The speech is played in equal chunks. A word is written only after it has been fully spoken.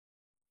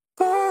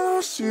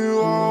lost you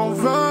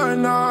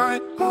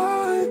overnight,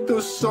 like the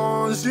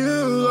songs you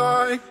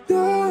like.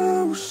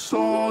 Yeah, it was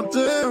sold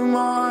in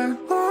mine,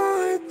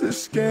 like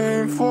this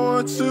game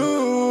for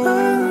two.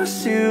 I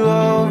lost you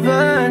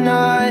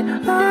overnight,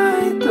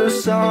 like the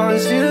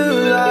songs you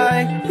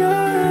like.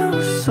 Yeah, it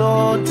was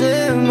sold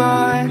in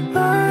mine,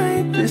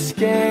 like this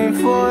game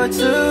for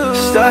two.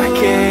 Stuck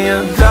in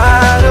your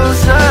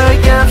battles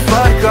again,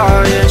 fuck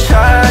all your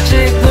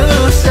tragic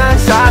loose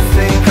ends. I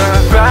think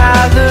I'd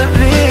rather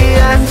be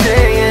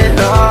ending it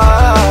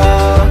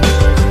all.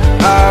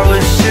 I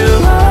wish you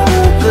all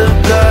the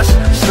best.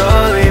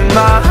 Slowly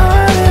my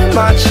heart in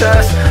my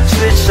chest.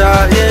 Switch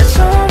out your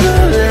tongue to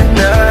the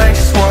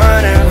next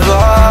one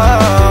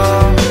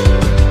involved.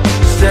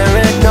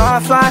 Staring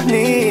off, I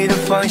need a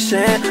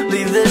function.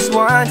 Leave this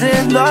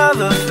winding love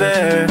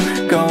affair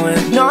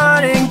going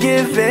on and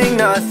giving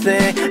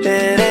nothing.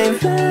 It ain't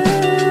fair,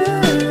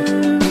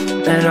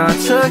 and I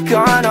took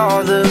on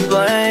all the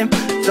blame.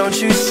 Don't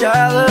you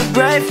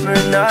celebrate for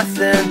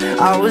nothing.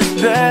 I was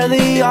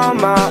barely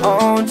on my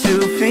own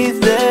 2 feet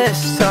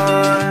this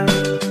time,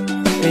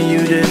 and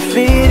you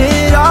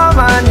defeated all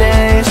my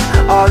names.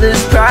 All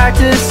this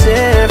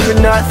practicing for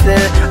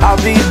nothing. I'll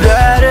be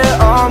better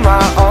on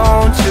my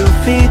own 2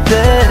 feet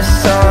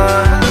this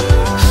time.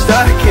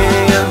 Stuck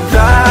in your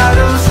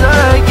battles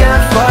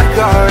again, fuck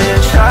all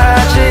your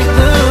tragic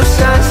loose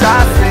ends.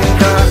 I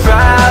think I'd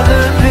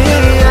rather be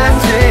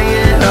ending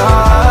it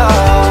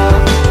all.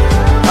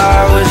 I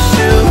wish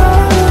you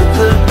all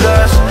the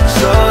best.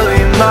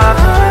 Slowly my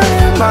heart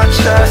in my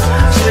chest.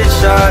 Switch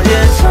out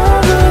your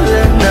tongue to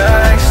the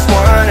next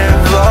one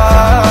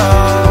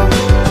involved.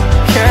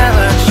 Can't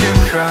let you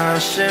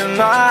crash in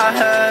my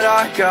head. I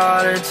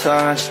got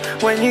attached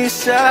when you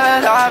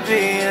said I'd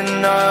be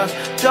enough.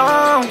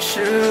 Don't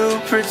you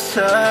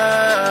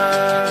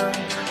pretend.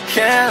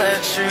 Can't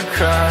let you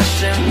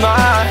crash in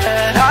my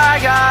head. I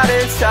got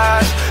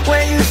attached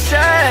when you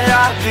said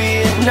I'd be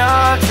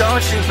enough.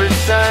 Don't you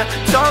pretend,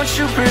 don't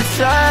you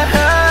pretend.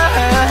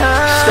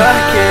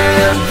 Stuck in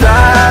your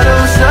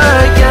battles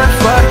again,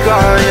 fuck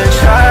all your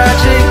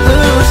tragic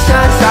loose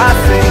ends. I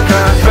think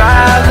I'd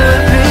rather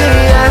be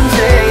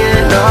ending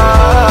it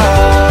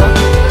all.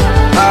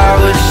 I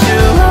wish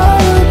you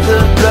all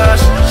the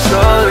best.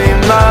 Slowly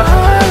my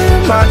heart in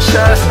my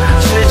chest.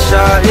 Switch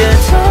out your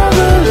tongue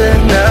to the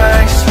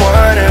next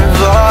one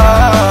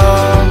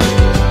involved.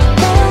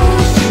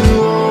 Lost you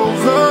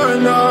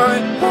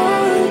overnight,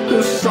 like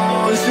the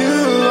songs you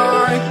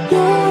like.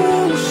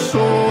 Yeah, it was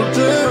sold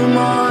in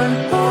mine,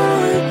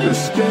 like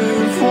this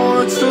game for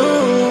two.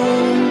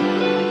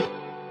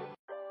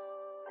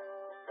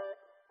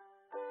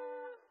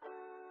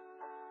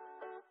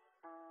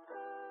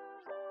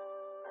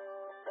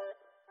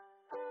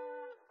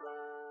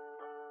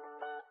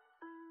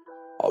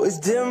 Always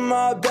did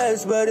my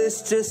best, but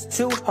it's just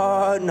too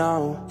hard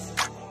now.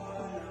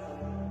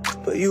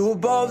 But you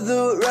above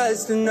the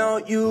rest, and now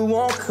you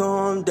won't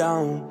come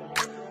down.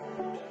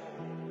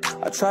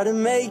 I try to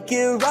make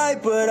it right,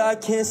 but I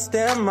can't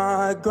stand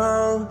my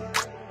ground.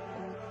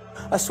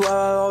 I swear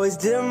I always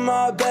did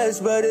my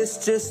best, but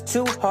it's just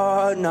too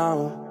hard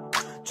now.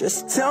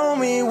 Just tell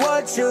me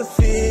what you're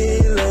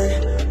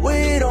feeling.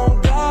 We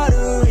don't got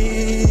a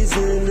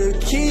reason to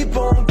keep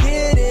on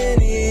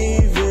getting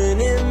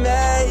even and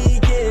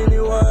making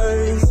it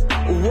worse.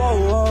 Whoa,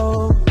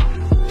 whoa.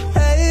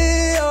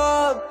 Hey,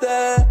 up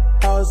there,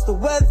 how's the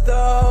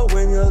weather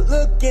when you're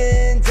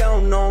looking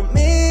down on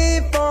me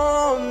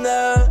from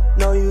there?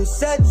 No, you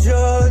said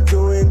you're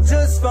doing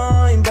just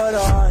fine, but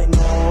I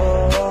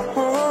know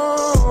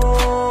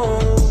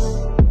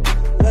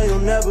that you'll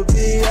never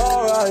be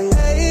alright.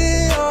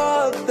 Hey,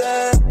 up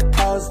there,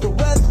 how's the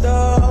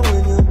weather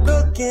when you're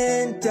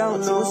looking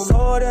down? You were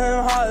so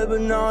damn hot,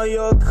 but now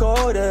you're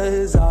cold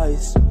as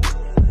ice.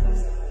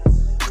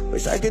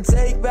 Wish I could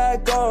take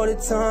back all the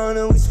time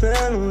that we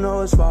spent on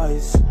those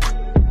fights.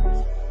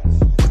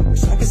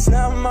 Wish I could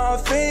snap my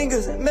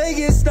fingers and make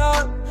it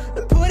stop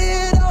and put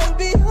it all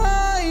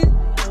behind.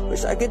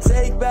 Wish I could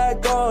take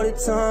back all the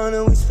time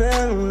that we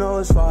spent on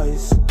those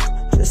fights.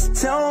 Just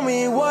tell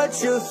me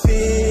what you're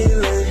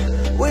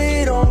feeling.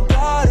 We don't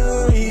got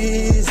a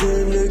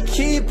reason to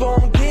keep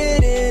on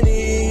getting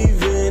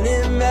even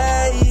and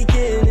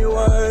making it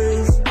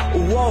worse.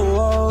 Whoa,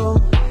 whoa.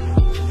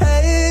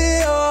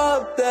 Hey,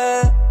 up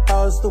there,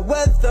 how's the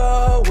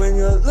weather when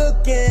you're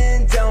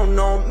looking down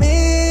on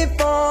me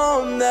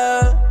from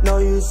there? No,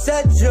 you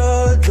said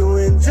you're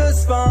doing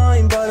just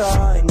fine, but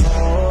I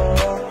know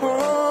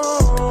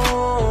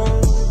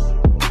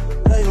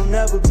that you'll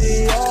never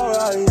be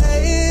alright.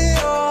 Hey,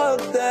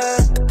 up there,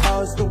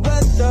 how's the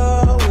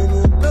weather when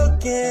you're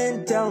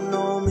looking down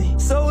on me?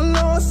 So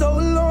long, so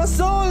long,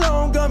 so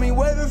long, got me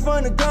waving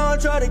from the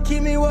ground, try to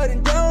keep me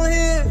waiting down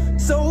here.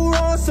 So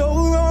wrong, so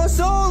wrong,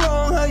 so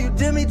wrong, how you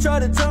did me, try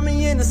to turn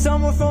me into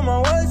someone from my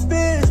worst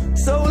bitch.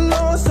 So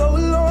long, so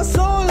long,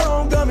 so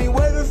long, got me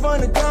waving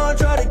from the ground,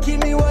 try to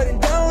keep me waiting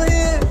down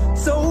here.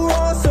 So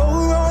wrong, so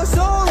wrong,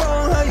 so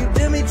wrong, how you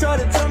did me, try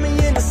to turn me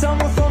into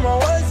someone from my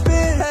worst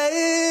bitch.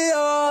 Hey,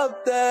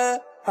 up there,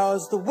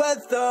 how's the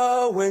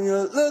weather when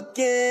you're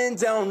looking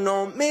down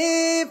on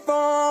me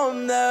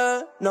from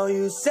there? No,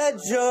 you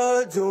said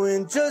you're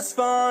doing just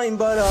fine,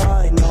 but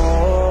I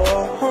know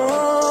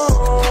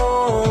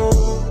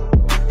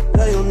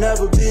that you'll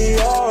never be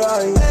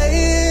alright.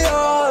 Hey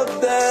up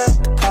there,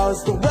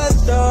 how's the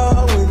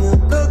weather when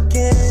you're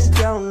looking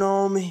down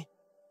on me?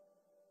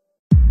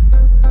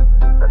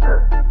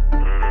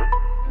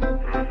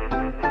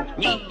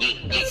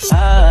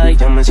 Ay,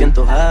 ya me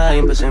siento high.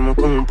 Empecemos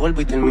con un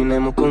polvo y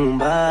terminemos con un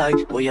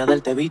bye. Voy a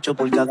darte bicho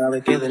por cada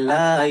vez que dé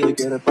like. Hoy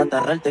quiero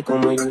espatarrarte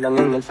como Ayudame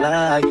en el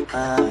fly.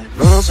 Ay,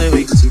 no sé,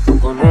 baby, si tú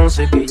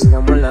conoces que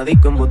llegamos en la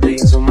disco en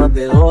botella, son más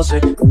de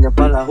 12. Coña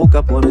pa' la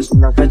juca, por eso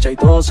una cacha y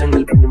 12. En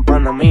el baño un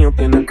pana mío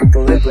tiene el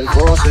punto de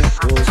percose.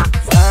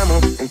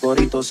 Vamos, un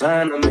corito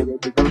sano, medio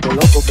que tanto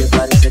loco que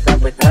parece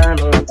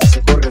capetano. Hasta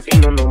se corre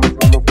fino, no me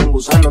como con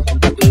gusano.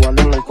 Tanta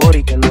cubana en el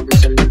cori que no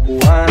dice el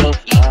cubano.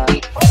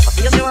 Ay,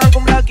 ya se van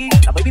con Blacky,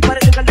 la baby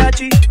parece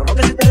Cardachi. No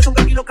que si tienes un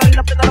kilo cari,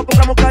 la plata lo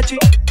compramos cachi.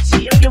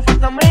 Si alguien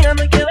falta mea,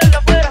 no hay que verla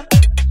afuera.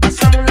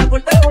 Pasamos la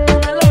puerta como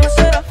en la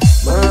mesera.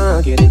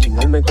 Ma, quiere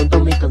chingarme con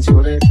todas mis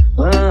canciones.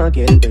 Ma,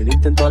 quiere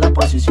pedirte en todas las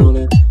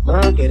posiciones. Ma,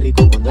 qué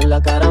rico cuando en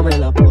la cara me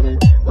la pone.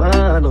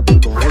 Ma, no te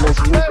cojones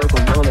si uso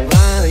condones.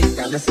 Ma, y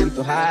ya me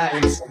siento high.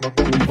 Empezamos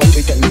con un polvo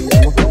y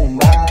terminamos con un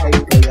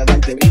bye. Voy a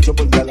darte bicho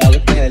por cada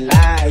vez que dé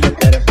like. Yo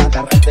quiero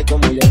espatarrarte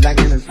como yo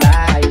en el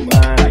fly.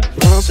 Ma,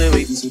 no sé,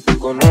 baby, si tú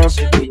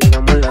conoces que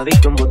llegamos en la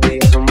disco en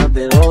botella, son más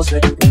de 12.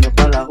 Coña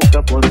pa' la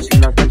juca, por eso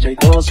una cacha y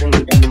 12. En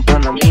el baño un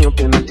pana mío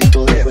tiene el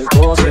tinto de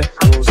percose.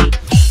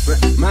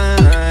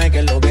 Que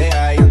es lo que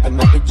hay, antes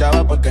me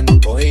pichaba porque no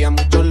cogía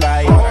muchos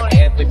likes. Ahora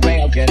que estoy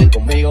pegado, quieren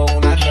conmigo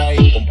una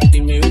raíz.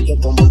 Compartir mi bicho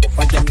como que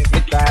falta en mi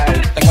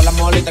freestyle. Tengo la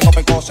mole y tengo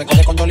pecose, que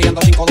descontroliendo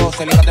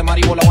 512. Libras de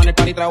marihuana o en el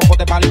party trae un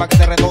pote pali pa' que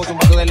se retose. Un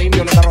vaso de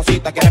limpio, letra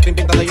rosita. Quieres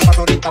pinta de yo paso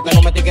ahorita. Te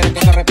lo metí, quieres que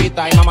se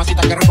repita. Y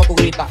mamacita que rompo tu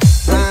grita.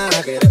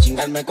 Quieres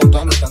chingarme con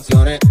todas mis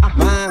canciones.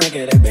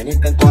 Quieres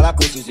venirte en todas las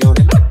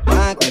posiciones.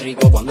 Qué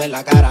rico cuando en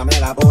la cara me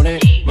la pone.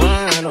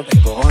 No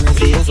te cojones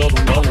si uso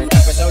condones.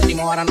 Empecé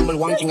último, ahora number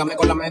one. Chingame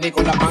con la media y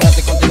con las mangas.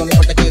 Estoy contigo, no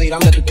importa que dirán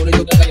de tu culo y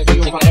tu teta. Yo soy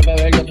un padre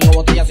beber, yo tengo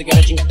botella. Si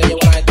quieres chingarte, llevo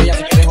las estrellas.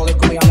 Si quieres joder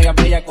con mi amiga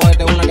bella,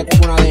 cógete una que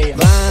tengo una de ellas.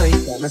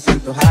 Ya me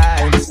siento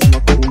high.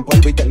 Empecemos con un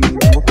polvo y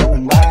terminamos con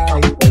un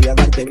bye. Voy a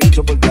darte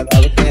bicho por cada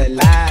vez que dé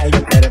like.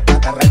 Yo quiero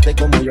espatarrarte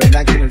como yo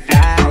en el fly.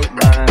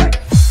 Bye.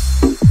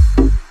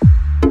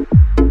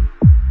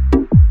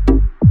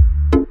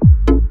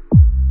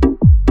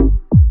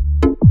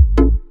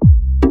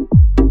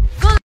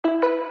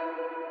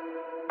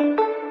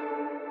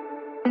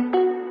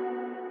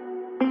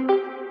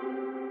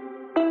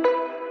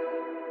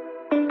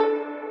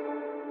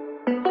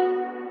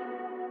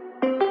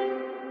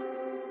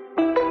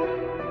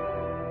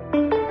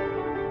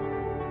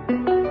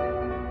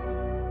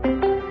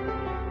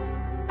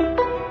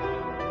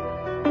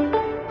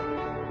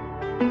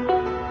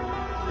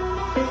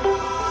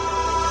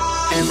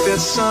 If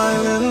it's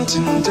silent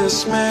in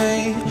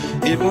dismay,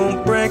 it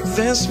won't break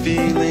this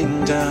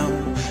feeling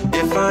down.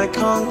 If I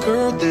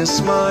conquer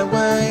this my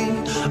way,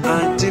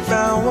 I'd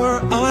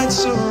devour, I'd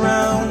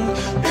surround.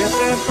 If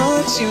it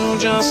hurts you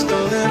just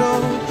a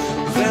little,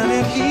 then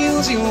it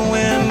heals you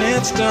when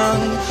it's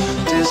done.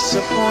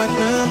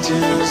 Disappointment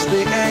is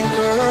the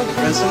anchor,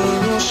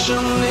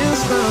 resolution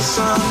is the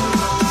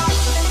sun.